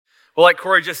Well, like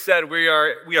Corey just said, we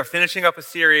are finishing up a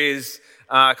series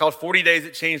called 40 Days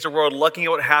That Changed the World, looking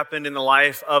at what happened in the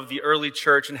life of the early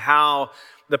church and how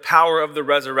the power of the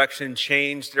resurrection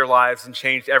changed their lives and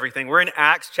changed everything. We're in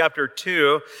Acts chapter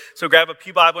 2, so grab a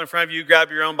pew Bible in front of you, grab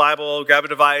your own Bible, grab a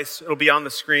device, it'll be on the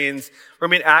screens. We're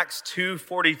going to be in Acts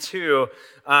 2:42,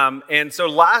 and so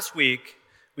last week,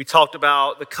 we talked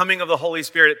about the coming of the Holy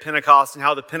Spirit at Pentecost and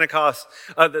how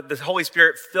the Holy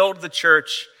Spirit filled the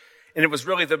church. And it was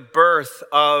really the birth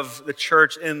of the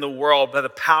church in the world by the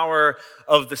power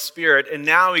of the Spirit. And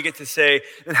now we get to say,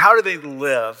 and how do they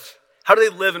live? How do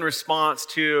they live in response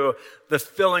to the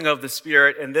filling of the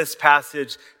Spirit? And this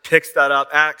passage picks that up,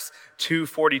 Acts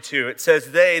 2:42. It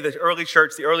says they, the early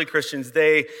church, the early Christians,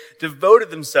 they devoted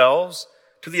themselves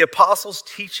to the apostles'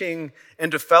 teaching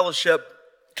and to fellowship,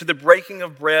 to the breaking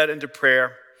of bread and to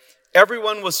prayer.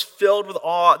 Everyone was filled with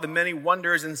awe at the many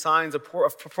wonders and signs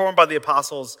performed by the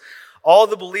apostles. All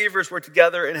the believers were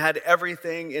together and had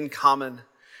everything in common.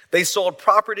 They sold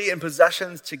property and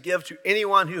possessions to give to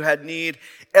anyone who had need.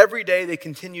 Every day they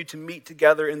continued to meet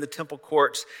together in the temple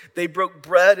courts. They broke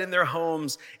bread in their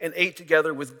homes and ate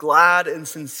together with glad and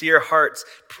sincere hearts,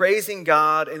 praising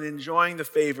God and enjoying the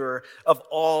favor of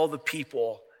all the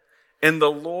people. And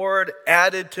the Lord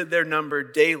added to their number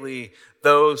daily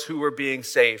those who were being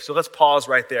saved. So let's pause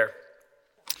right there.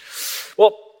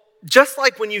 Well, just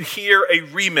like when you hear a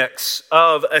remix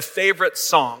of a favorite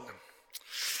song,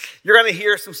 you're going to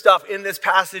hear some stuff in this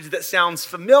passage that sounds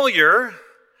familiar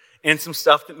and some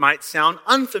stuff that might sound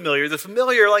unfamiliar. The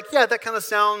familiar, like, yeah, that kind of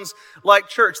sounds like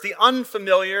church. The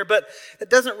unfamiliar, but it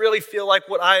doesn't really feel like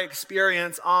what I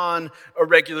experience on a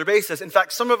regular basis. In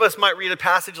fact, some of us might read a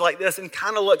passage like this and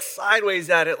kind of look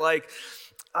sideways at it like,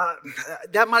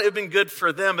 that might have been good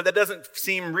for them, but that doesn't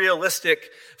seem realistic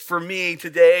for me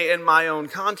today in my own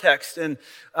context. And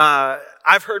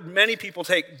I've heard many people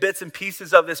take bits and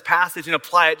pieces of this passage and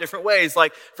apply it different ways.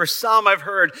 Like for some, I've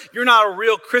heard, you're not a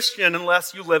real Christian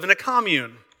unless you live in a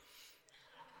commune.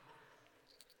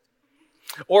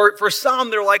 Or for some,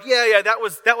 they're like, yeah, that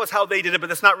was how they did it, but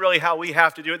that's not really how we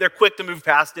have to do it. They're quick to move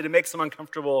past it. It makes them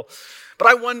uncomfortable. But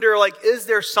I wonder, is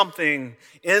there something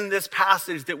in this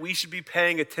passage that we should be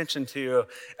paying attention to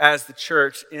as the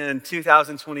church in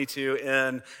 2022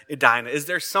 in Edina? Is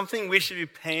there something we should be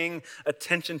paying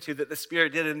attention to that the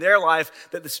Spirit did in their life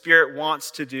that the Spirit wants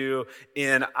to do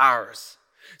in ours?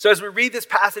 So as we read this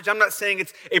passage, I'm not saying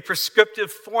it's a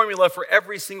prescriptive formula for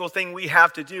every single thing we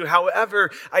have to do. However,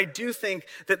 I do think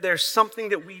that there's something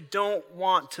that we don't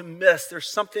want to miss. There's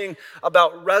something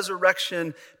about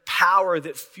resurrection power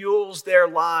that fuels their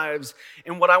lives.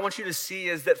 And what I want you to see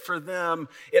is that for them,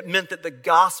 it meant that the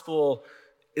gospel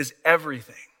is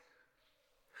everything.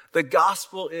 The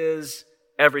gospel is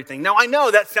everything. Now, I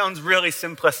know that sounds really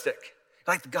simplistic.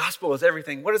 Like the gospel is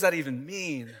everything. What does that even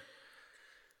mean?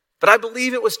 But I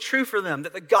believe it was true for them,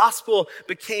 that the gospel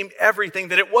became everything,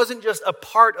 that it wasn't just a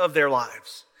part of their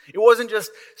lives. It wasn't just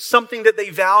something that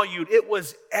they valued. It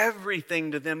was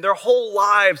everything to them. Their whole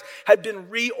lives had been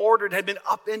reordered, had been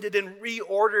upended and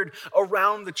reordered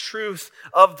around the truth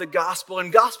of the gospel.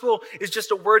 And gospel is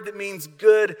just a word that means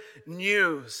good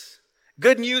news.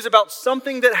 Good news about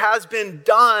something that has been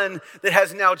done that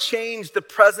has now changed the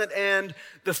present and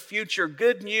the future.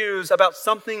 Good news about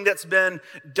something that's been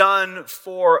done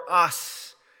for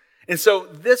us. And so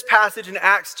this passage in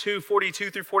Acts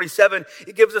 2:42 through 47,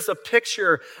 it gives us a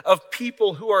picture of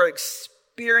people who are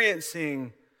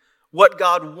experiencing what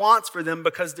God wants for them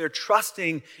because they're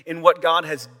trusting in what God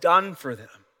has done for them.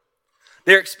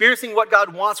 They're experiencing what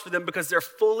God wants for them because they're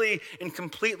fully and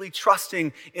completely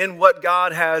trusting in what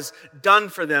God has done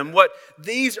for them. What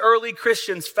these early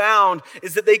Christians found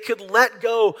is that they could let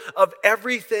go of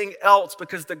everything else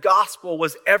because the gospel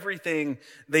was everything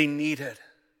they needed.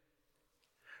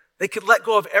 They could let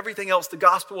go of everything else. The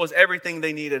gospel was everything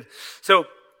they needed. So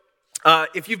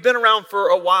if you've been around for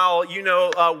a while, you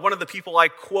know one of the people I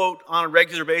quote on a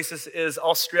regular basis is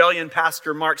Australian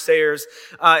pastor Mark Sayers.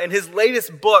 And his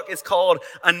latest book is called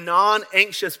A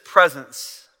Non-Anxious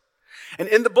Presence. And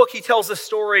in the book, he tells the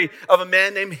story of a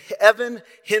man named Evan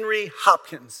Henry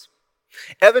Hopkins.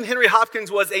 Evan Henry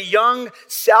Hopkins was a young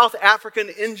South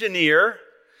African engineer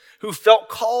who felt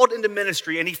called into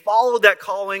ministry, and he followed that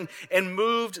calling and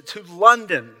moved to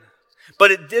London.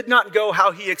 But it did not go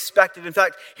how he expected. In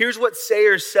fact, here's what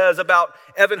Sayers says about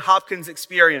Evan Hopkins'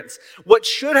 experience. What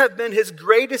should have been his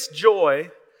greatest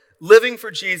joy, living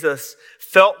for Jesus,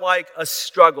 felt like a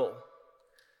struggle.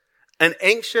 An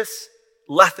anxious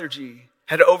lethargy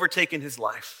had overtaken his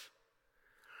life.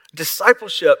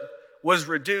 Discipleship was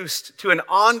reduced to an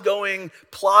ongoing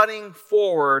plodding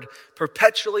forward,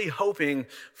 perpetually hoping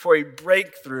for a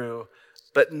breakthrough,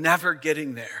 but never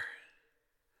getting there.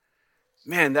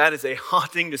 Man, that is a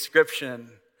haunting description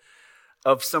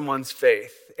of someone's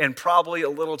faith, and probably a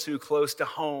little too close to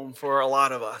home for a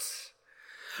lot of us.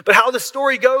 But how the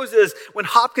story goes is when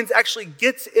Hopkins actually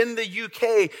gets in the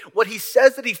UK, what he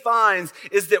says that he finds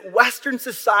is that Western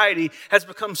society has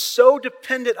become so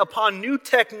dependent upon new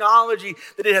technology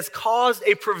that it has caused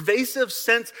a pervasive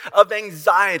sense of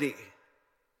anxiety.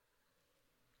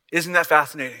 Isn't that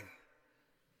fascinating?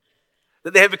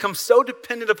 That they have become so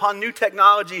dependent upon new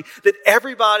technology that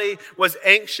everybody was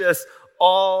anxious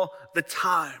all the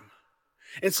time.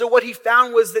 And so what he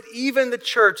found was that even the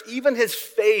church, even his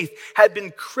faith, had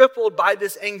been crippled by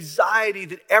this anxiety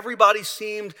that everybody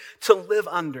seemed to live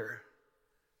under.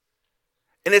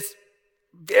 And it's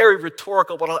very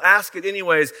rhetorical, but I'll ask it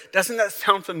anyways. Doesn't that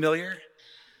sound familiar?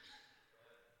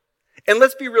 And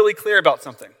let's be really clear about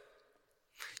something.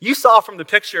 You saw from the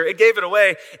picture, it gave it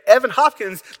away, Evan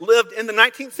Hopkins lived in the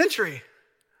 19th century.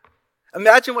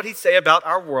 Imagine what he'd say about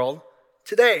our world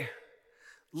today.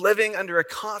 Living under a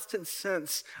constant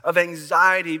sense of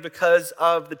anxiety because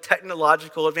of the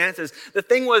technological advances. The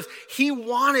thing was, he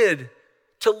wanted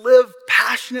to live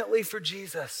passionately for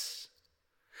Jesus.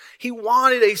 He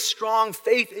wanted a strong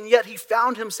faith, and yet he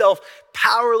found himself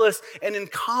powerless and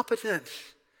incompetent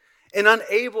and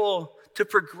unable to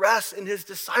progress in his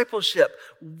discipleship.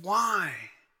 Why?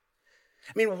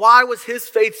 I mean, why was his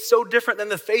faith so different than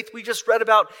the faith we just read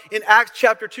about in Acts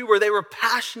chapter 2, where they were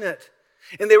passionate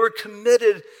and they were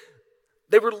committed?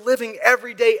 They were living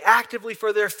every day actively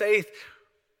for their faith.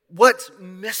 What's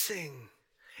missing?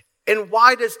 And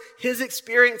why does his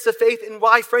experience of faith, and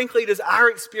why, frankly, does our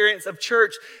experience of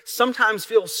church sometimes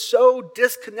feel so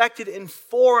disconnected and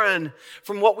foreign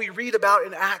from what we read about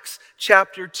in Acts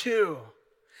chapter 2?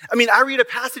 I mean, I read a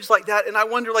passage like that and I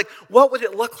wonder, what would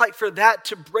it look like for that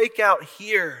to break out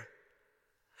here?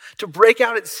 To break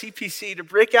out at CPC, to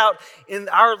break out in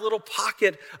our little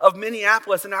pocket of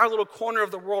Minneapolis, in our little corner of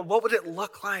the world. What would it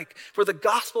look like for the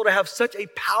gospel to have such a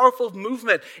powerful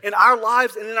movement in our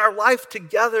lives and in our life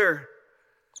together?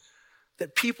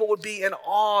 That people would be in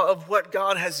awe of what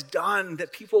God has done,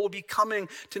 that people will be coming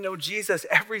to know Jesus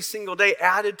every single day,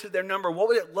 added to their number. What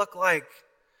would it look like?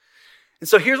 And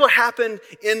so here's what happened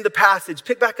in the passage.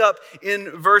 Pick back up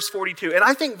in verse 42. And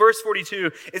I think verse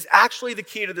 42 is actually the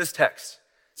key to this text.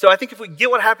 So I think if we get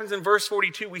what happens in verse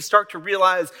 42, we start to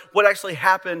realize what actually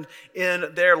happened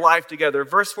in their life together.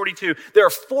 Verse 42, there are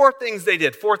 4 things they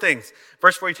did. 4 things.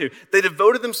 Verse 42, they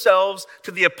devoted themselves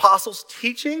to the apostles'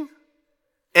 teaching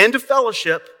and to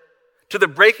fellowship, to the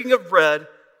breaking of bread,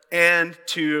 and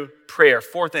to prayer.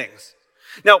 4 things.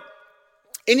 Now,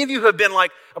 any of you who have been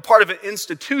a part of an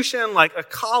institution, like a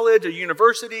college, a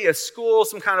university, a school,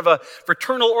 some kind of a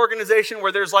fraternal organization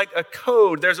where there's a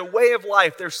code, there's a way of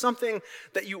life, there's something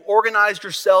that you organized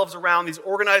yourselves around, these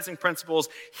organizing principles.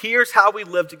 Here's how we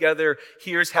live together.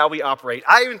 Here's how we operate.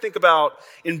 I even think about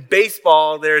in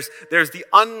baseball, there's the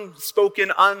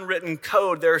unspoken, unwritten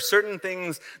code. There are certain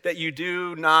things that you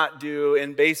do not do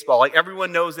in baseball.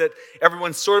 Everyone knows it.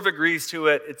 Everyone sort of agrees to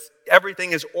it.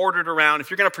 Everything is ordered around. If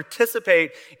you're going to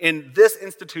participate in this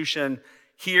institution,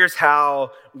 here's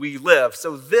how we live.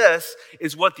 So this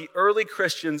is what the early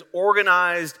Christians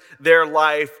organized their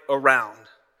life around.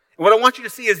 And what I want you to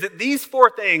see is that these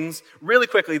 4 things, really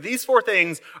quickly, these 4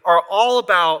 things are all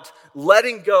about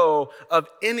letting go of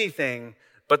anything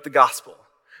but the gospel.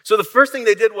 So the first thing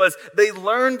they did was they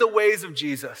learned the ways of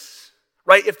Jesus.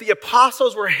 Right? If the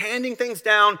apostles were handing things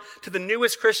down to the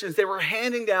newest Christians, they were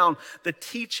handing down the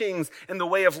teachings and the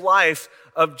way of life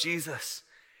of Jesus.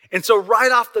 And so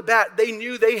right off the bat, they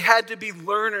knew they had to be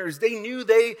learners. They knew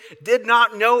they did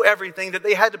not know everything, that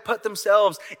they had to put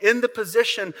themselves in the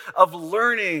position of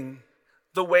learning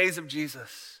the ways of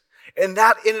Jesus. And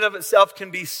that in and of itself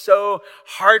can be so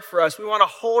hard for us. We want to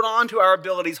hold on to our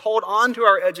abilities, hold on to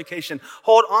our education,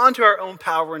 hold on to our own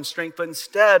power and strength, but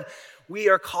instead, we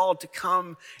are called to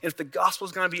come, and if the gospel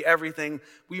is going to be everything,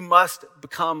 we must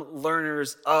become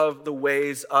learners of the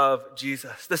ways of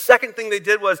Jesus. The second thing they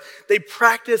did was they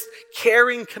practiced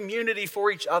caring community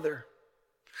for each other.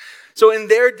 So in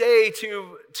their day,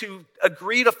 to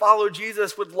agree to follow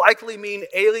Jesus would likely mean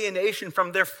alienation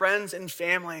from their friends and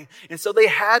family. And so they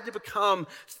had to become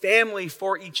family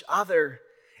for each other.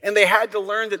 And they had to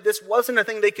learn that this wasn't a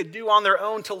thing they could do on their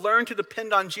own. To learn to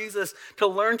depend on Jesus, to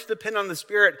learn to depend on the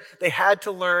Spirit, they had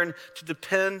to learn to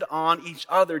depend on each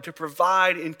other, to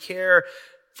provide and care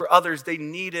for others. They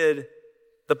needed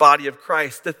the body of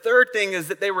Christ. The third thing is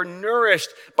that they were nourished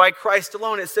by Christ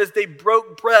alone. It says they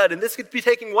broke bread, and this could be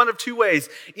taken one of two ways.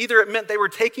 Either it meant they were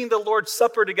taking the Lord's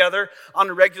Supper together on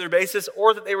a regular basis,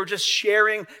 or that they were just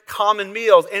sharing common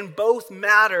meals. And both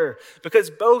matter, because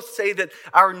both say that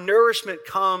our nourishment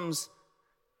comes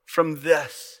from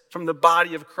this, from the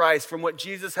body of Christ, from what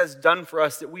Jesus has done for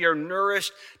us, that we are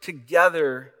nourished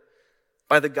together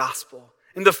by the gospel.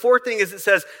 And the fourth thing is it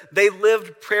says they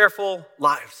lived prayerful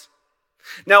lives.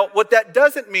 Now, what that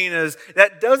doesn't mean is,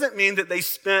 that doesn't mean that they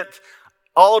spent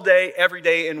all day, every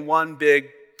day in one big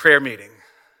prayer meeting.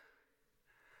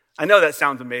 I know that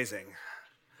sounds amazing.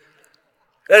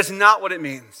 That is not what it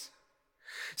means.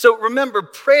 So remember,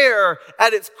 prayer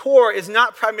at its core is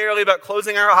not primarily about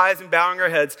closing our eyes and bowing our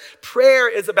heads. Prayer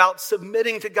is about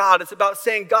submitting to God. It's about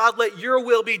saying, God, let your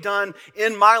will be done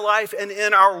in my life and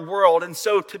in our world. And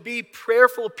so to be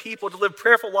prayerful people, to live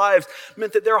prayerful lives,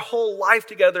 meant that their whole life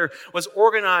together was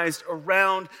organized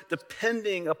around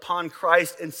depending upon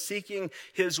Christ and seeking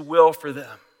his will for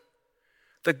them.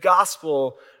 The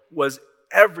gospel was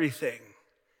everything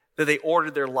that they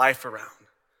ordered their life around.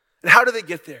 And how did they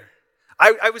get there?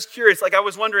 I was curious, I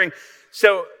was wondering,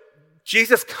 so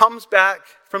Jesus comes back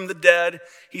from the dead.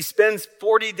 He spends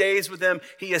 40 days with them.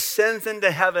 He ascends into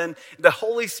heaven. The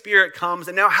Holy Spirit comes.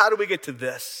 And now how do we get to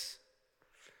this?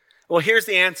 Well, here's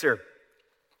the answer.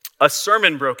 A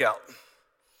sermon broke out.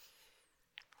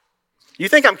 You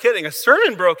think I'm kidding. A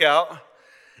sermon broke out.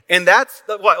 And that's,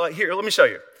 here, let me show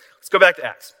you. Let's go back to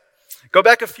Acts. Go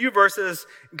back a few verses.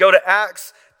 Go to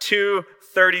Acts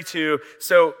 2:32.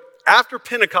 So after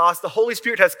Pentecost, the Holy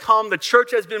Spirit has come, the church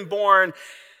has been born,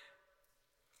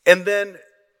 and then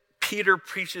Peter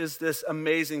preaches this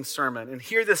amazing sermon. And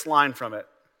hear this line from it.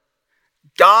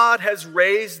 God has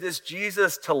raised this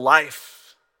Jesus to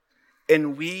life,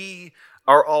 and we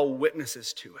are all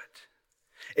witnesses to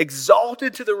it.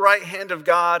 Exalted to the right hand of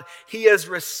God, he has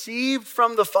received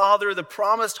from the Father the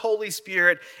promised Holy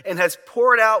Spirit and has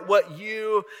poured out what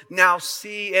you now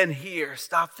see and hear.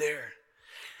 Stop there.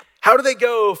 How do they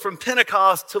go from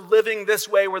Pentecost to living this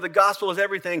way where the gospel is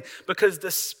everything? Because the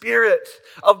Spirit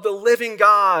of the living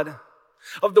God,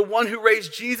 of the one who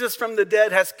raised Jesus from the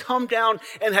dead, has come down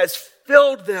and has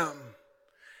filled them.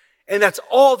 And that's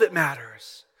all that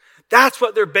matters. That's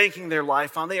what they're banking their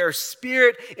life on. They are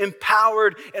Spirit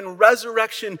empowered and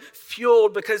resurrection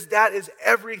fueled, because that is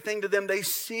everything to them. They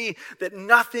see that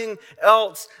nothing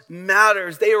else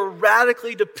matters. They are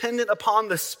radically dependent upon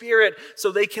the Spirit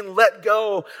so they can let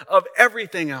go of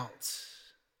everything else.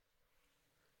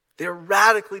 They're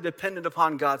radically dependent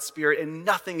upon God's Spirit, and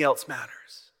nothing else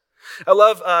matters. I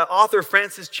love author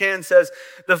Francis Chan says,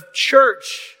 the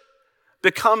church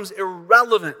becomes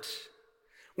irrelevant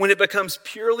when it becomes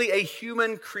purely a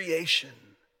human creation.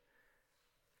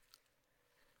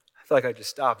 I feel like I just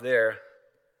stopped there.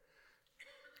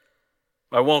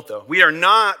 I won't, though. We are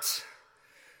not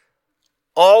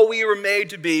all we were made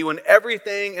to be when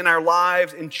everything in our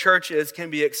lives and churches can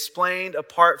be explained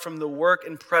apart from the work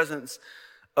and presence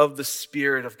of the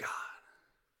Spirit of God.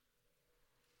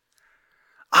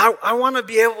 I want to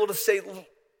be able to say,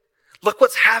 look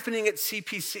what's happening at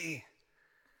CPC.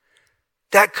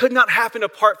 That could not happen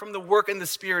apart from the work and the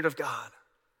Spirit of God.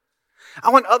 I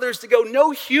want others to go,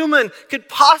 no human could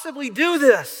possibly do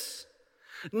this.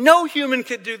 No human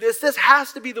could do this. This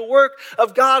has to be the work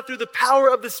of God through the power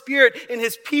of the Spirit and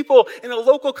his people in a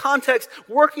local context,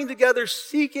 working together,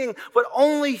 seeking what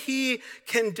only he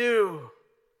can do.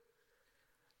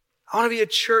 I want to be a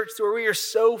church where we are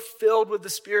so filled with the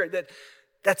Spirit that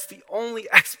that's the only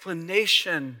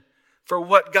explanation for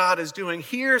what God is doing.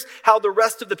 Here's how the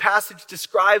rest of the passage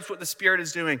describes what the Spirit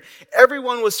is doing.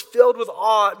 Everyone was filled with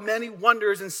awe at many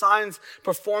wonders and signs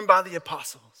performed by the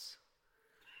apostles.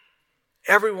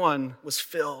 Everyone was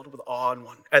filled with awe and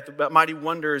wonder at the mighty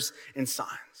wonders and signs.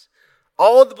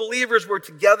 All of the believers were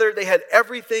together. They had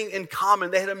everything in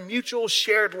common. They had a mutual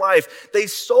shared life. They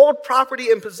sold property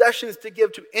and possessions to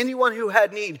give to anyone who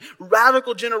had need.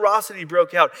 Radical generosity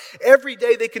broke out. Every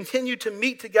day they continued to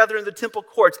meet together in the temple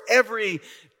courts. Every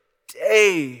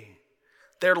day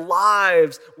their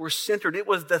lives were centered. It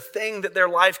was the thing that their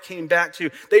life came back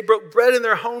to. They broke bread in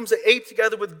their homes. They ate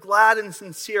together with glad and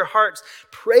sincere hearts,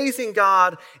 praising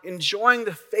God, enjoying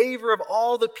the favor of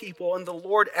all the people. And the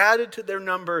Lord added to their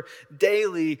number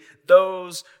daily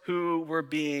those who were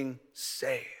being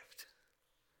saved.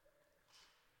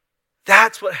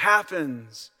 That's what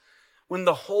happens when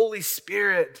the Holy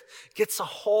Spirit gets a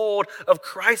hold of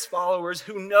Christ followers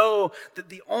who know that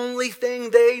the only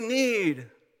thing they need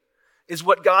is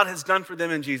what God has done for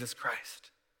them in Jesus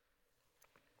Christ.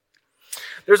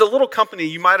 There's a little company,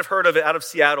 you might have heard of it out of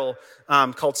Seattle,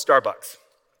 called Starbucks.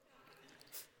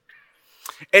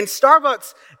 And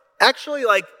Starbucks, actually,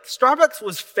 Starbucks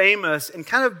was famous and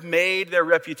kind of made their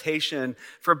reputation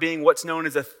for being what's known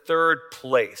as a third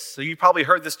place. So you probably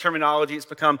heard this terminology. It's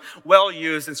become well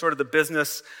used in sort of the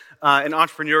business and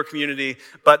entrepreneur community.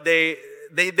 But they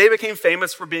became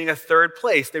famous for being a third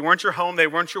place. They weren't your home. They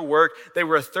weren't your work. They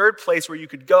were a third place where you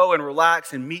could go and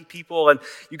relax and meet people. And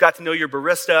you got to know your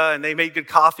barista, and they made good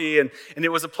coffee. And it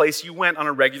was a place you went on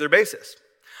a regular basis.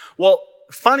 Well,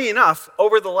 funny enough,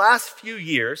 over the last few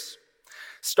years,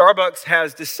 Starbucks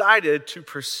has decided to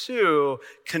pursue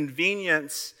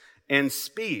convenience and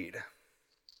speed.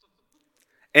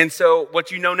 And so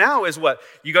what you know now is what?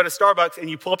 You go to Starbucks and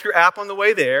you pull up your app on the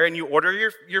way there and you order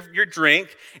your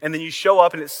drink, and then you show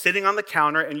up and it's sitting on the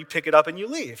counter and you pick it up and you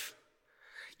leave.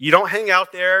 You don't hang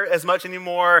out there as much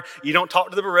anymore. You don't talk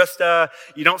to the barista.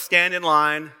 You don't stand in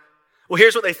line. Well,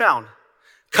 here's what they found.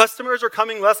 Customers are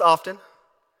coming less often,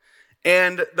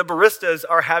 and the baristas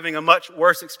are having a much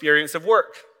worse experience of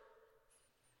work.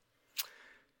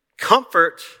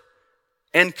 Comfort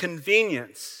and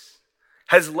convenience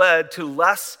has led to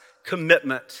less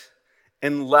commitment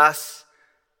and less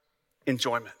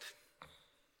enjoyment.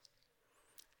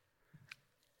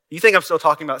 You think I'm still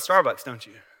talking about Starbucks, don't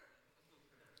you?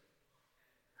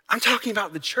 I'm talking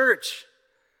about the church.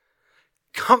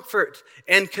 Comfort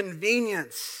and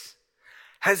convenience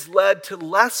has led to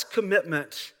less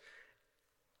commitment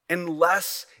and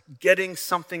less getting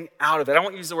something out of it. I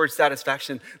won't use the word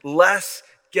satisfaction. Less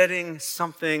getting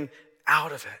something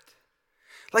out of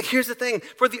it. Here's the thing.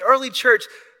 For the early church,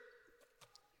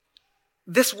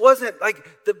 this wasn't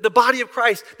the body of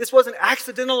Christ. This wasn't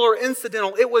accidental or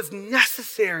incidental. It was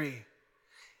necessary.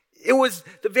 It was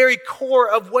the very core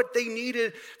of what they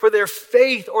needed for their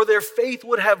faith, or their faith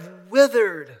would have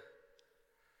withered.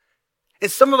 And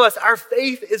some of us, our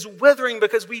faith is withering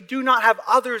because we do not have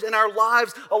others in our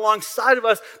lives alongside of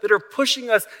us that are pushing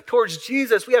us towards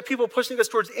Jesus. We have people pushing us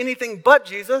towards anything but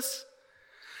Jesus.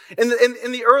 In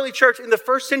the early church, in the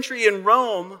first century in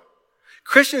Rome,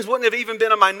 Christians wouldn't have even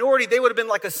been a minority. They would have been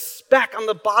like a speck on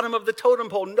the bottom of the totem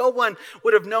pole. No one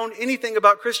would have known anything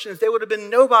about Christians. They would have been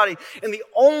nobody. And the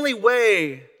only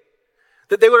way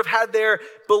that they would have had their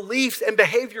beliefs and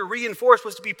behavior reinforced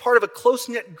was to be part of a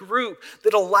close-knit group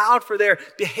that allowed for their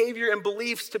behavior and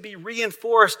beliefs to be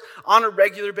reinforced on a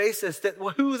regular basis, that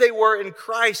who they were in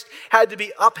Christ had to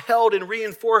be upheld and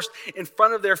reinforced in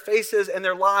front of their faces and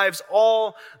their lives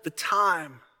all the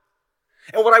time.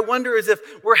 And what I wonder is if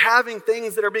we're having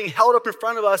things that are being held up in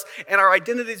front of us and our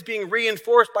identity is being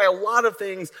reinforced by a lot of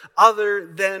things other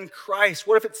than Christ.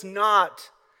 What if it's not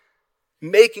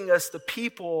making us the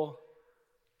people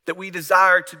that we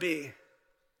desire to be?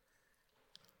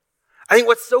 I think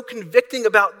what's so convicting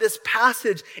about this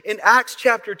passage in Acts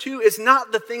chapter 2 is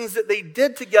not the things that they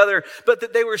did together, but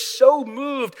that they were so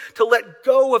moved to let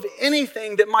go of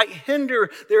anything that might hinder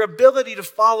their ability to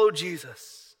follow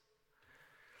Jesus.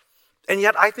 And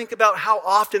yet I think about how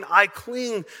often I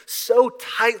cling so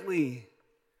tightly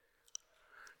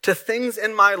to things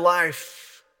in my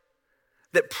life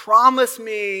that promise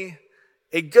me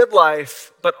a good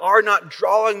life, but are not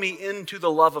drawing me into the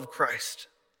love of Christ.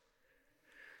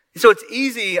 So it's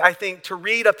easy, I think, to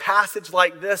read a passage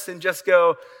like this and just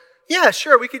go, yeah,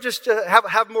 sure, we could just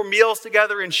have more meals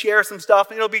together and share some stuff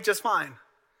and it'll be just fine.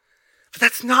 But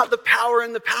that's not the power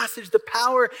in the passage. The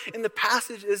power in the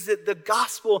passage is that the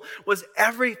gospel was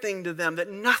everything to them, that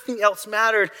nothing else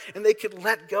mattered, and they could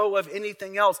let go of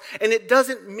anything else. And it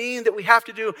doesn't mean that we have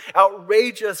to do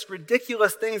outrageous,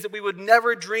 ridiculous things that we would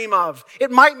never dream of.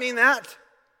 It might mean that.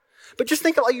 But just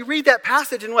think about, you read that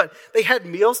passage and what? They had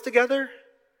meals together.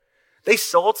 They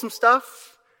sold some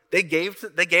stuff. They gave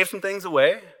some things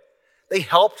away. They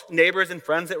helped neighbors and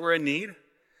friends that were in need.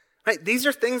 Right? These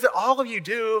are things that all of you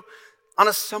do on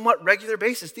a somewhat regular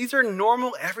basis. These are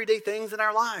normal, everyday things in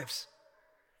our lives.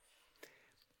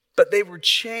 But they were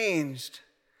changed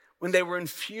when they were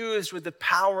infused with the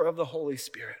power of the Holy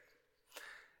Spirit.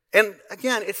 And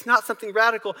again, it's not something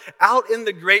radical. Out in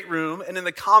the great room and in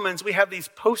the commons, we have these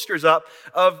posters up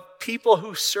of people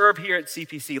who serve here at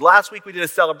CPC. Last week we did a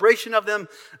celebration of them.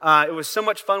 It was so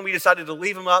much fun, we decided to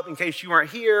leave them up in case you weren't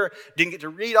here, didn't get to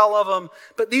read all of them.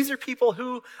 But these are people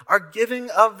who are giving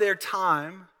of their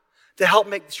time to help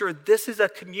make sure this is a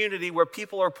community where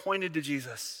people are pointed to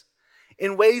Jesus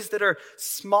in ways that are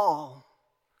small,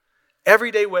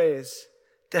 everyday ways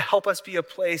to help us be a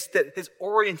place that is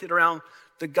oriented around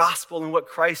the gospel and what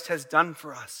Christ has done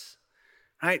for us.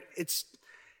 Right? It's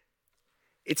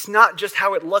not just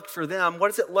how it looked for them. What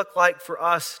does it look like for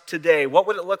us today? What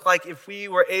would it look like if we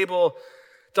were able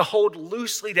to hold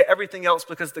loosely to everything else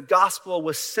because the gospel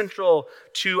was central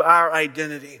to our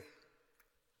identity?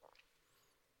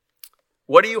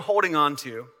 What are you holding on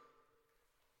to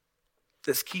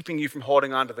that's keeping you from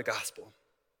holding on to the gospel?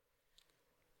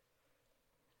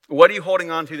 What are you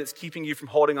holding on to that's keeping you from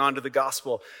holding on to the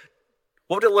gospel?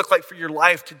 What would it look like for your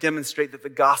life to demonstrate that the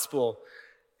gospel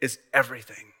is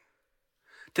everything?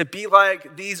 To be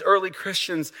like these early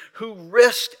Christians who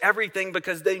risked everything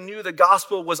because they knew the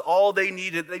gospel was all they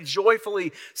needed. They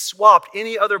joyfully swapped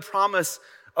any other promise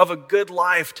of a good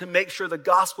life to make sure the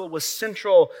gospel was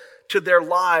central to their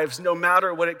lives, no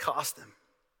matter what it cost them.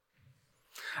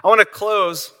 I want to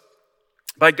close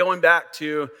by going back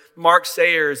to Mark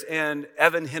Sayers and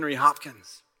Evan Henry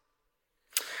Hopkins.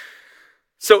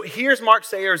 So here's Mark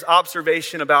Sayers'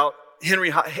 observation about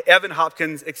Evan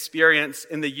Hopkins' experience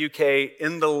in the UK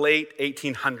in the late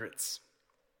 1800s.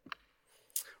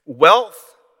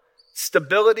 Wealth,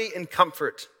 stability, and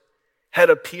comfort had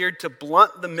appeared to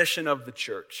blunt the mission of the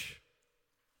church.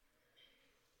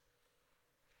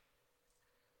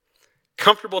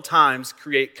 Comfortable times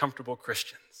create comfortable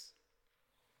Christians.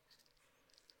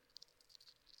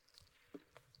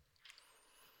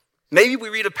 Maybe we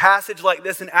read a passage like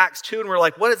this in Acts 2 and we're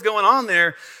like, what is going on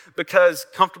there? Because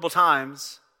comfortable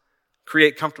times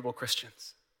create comfortable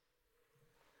Christians.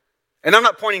 And I'm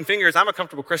not pointing fingers. I'm a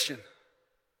comfortable Christian.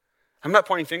 I'm not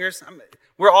pointing fingers.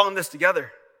 We're all in this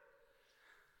together.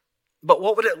 But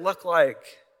what would it look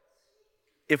like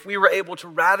if we were able to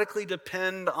radically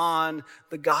depend on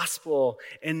the gospel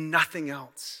and nothing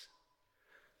else?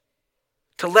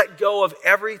 To let go of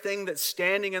everything that's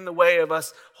standing in the way of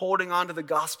us holding on to the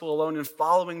gospel alone and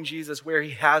following Jesus where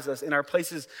he has us, in our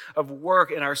places of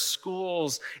work, in our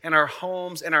schools, in our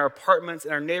homes, in our apartments,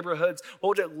 in our neighborhoods.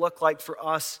 What would it look like for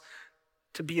us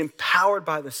to be empowered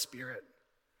by the Spirit,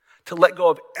 to let go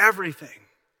of everything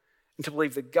and to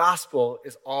believe the gospel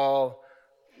is all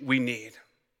we need?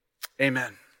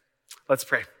 Amen. Let's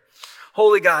pray.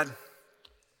 Holy God,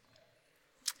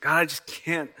 I just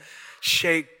can't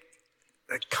shake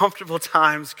that comfortable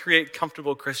times create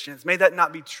comfortable Christians. May that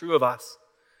not be true of us.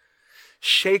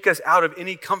 Shake us out of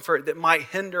any comfort that might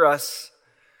hinder us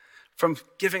from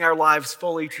giving our lives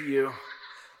fully to you,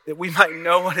 that we might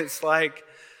know what it's like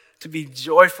to be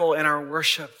joyful in our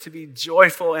worship, to be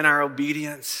joyful in our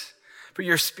obedience, for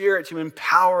your Spirit to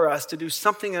empower us to do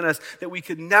something in us that we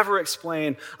could never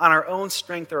explain on our own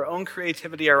strength, our own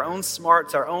creativity, our own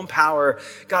smarts, our own power.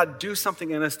 God, do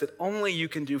something in us that only you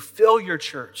can do. Fill your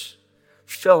church.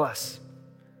 Fill us.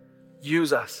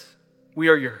 Use us. We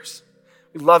are yours.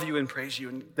 We love you and praise you.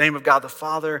 In the name of God the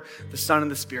Father, the Son, and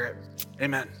the Spirit.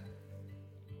 Amen.